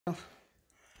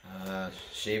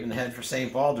Shaving the head for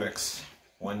St. Baldrick's.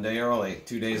 1 day early,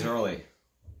 2 days early.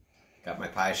 Got my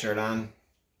pie shirt on,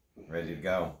 ready to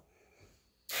go.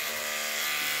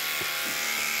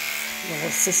 Little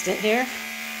assistant here.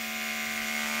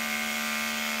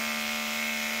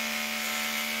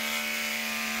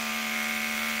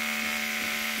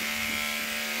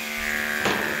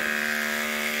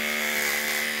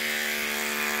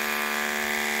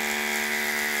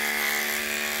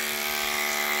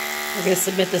 We're going to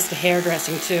submit this to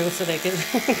hairdressing too, so they can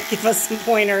give us some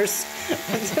pointers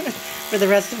for the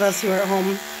rest of us who are at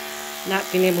home not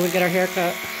being able to get our hair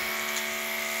cut.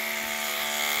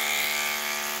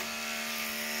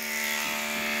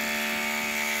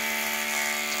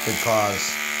 Good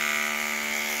cause.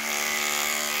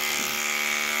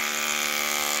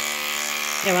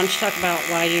 Yeah, why don't you talk about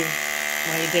why you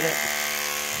did it?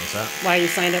 What's that? Why you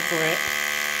signed up for it?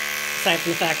 Aside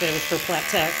from the fact that it was for Platt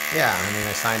Tech. Yeah, I mean,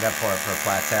 I signed up for it for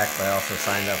Platt Tech, but I also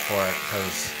signed up for it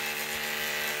because,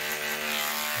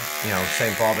 you know,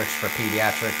 St. Baldrick's for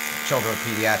children with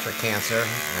pediatric cancer,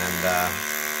 and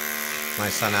my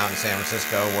son out in San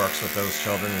Francisco works with those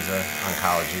children. He's an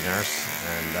oncology nurse,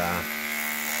 and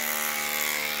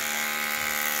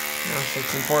you know, so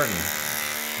it's important.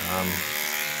 I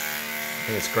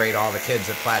think it's great all the kids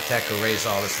at Platt Tech who raised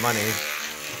all this money.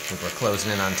 I think we're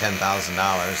closing in on $10,000,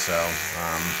 so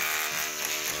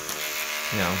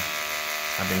you know,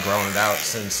 I've been growing it out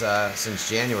since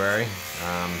January.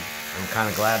 I'm kind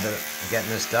of glad that I'm getting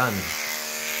this done.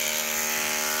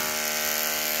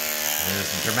 And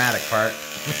there's the dramatic part.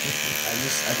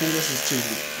 I think this is too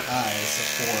high. It's a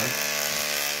 4.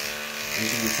 You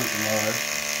can do something lower.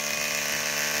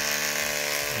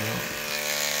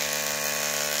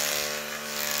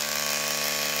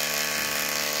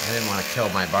 I didn't want to kill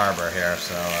my barber here,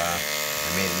 so I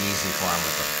made it easy for him.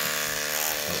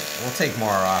 We'll take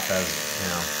more off as, you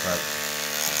know, but...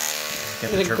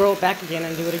 We're going to grow it back again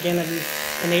and do it again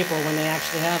in April when they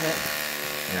actually have it.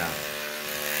 Yeah.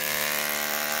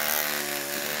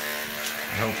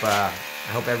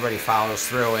 I hope everybody follows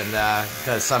through and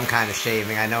does some kind of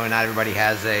shaving. I know not everybody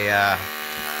has a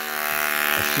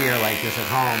shear like this at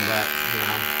home, but, you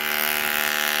know...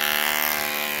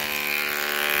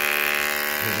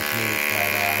 It's neat that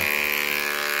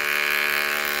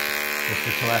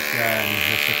Mr. Teleska and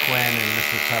Mr. Quinn and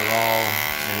Mr. Tyrol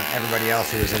and everybody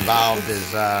else who is involved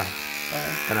is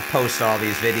going to post all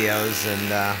these videos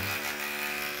and,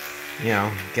 you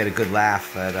know, get a good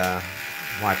laugh at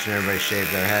watching everybody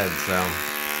shave their heads. So,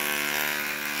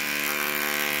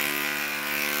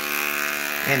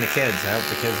 and the kids. I hope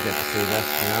the kids get to see this,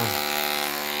 you know.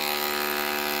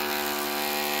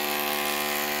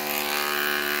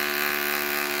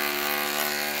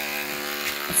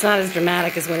 It's not as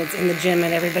dramatic as when it's in the gym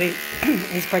and everybody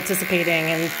is participating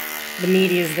and the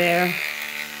media is there.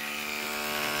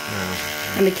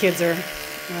 And the kids are,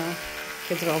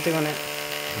 kids are all doing it.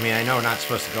 I mean, I know we're not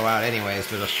supposed to go out anyways,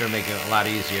 but it'll sure make it a lot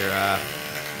easier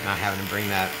not having to bring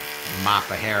that mop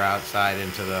of hair outside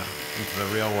into the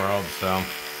real world. So,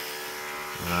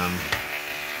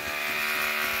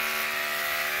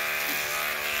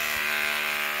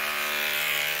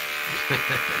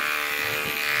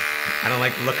 I don't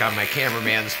like the look on my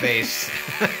cameraman's face.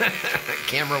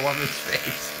 Camera woman's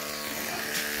face.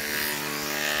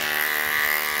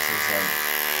 So it's like,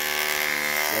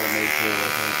 what I made through, I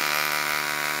think.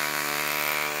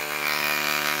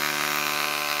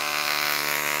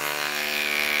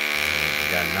 You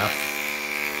got enough?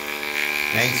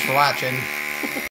 Thanks for watching.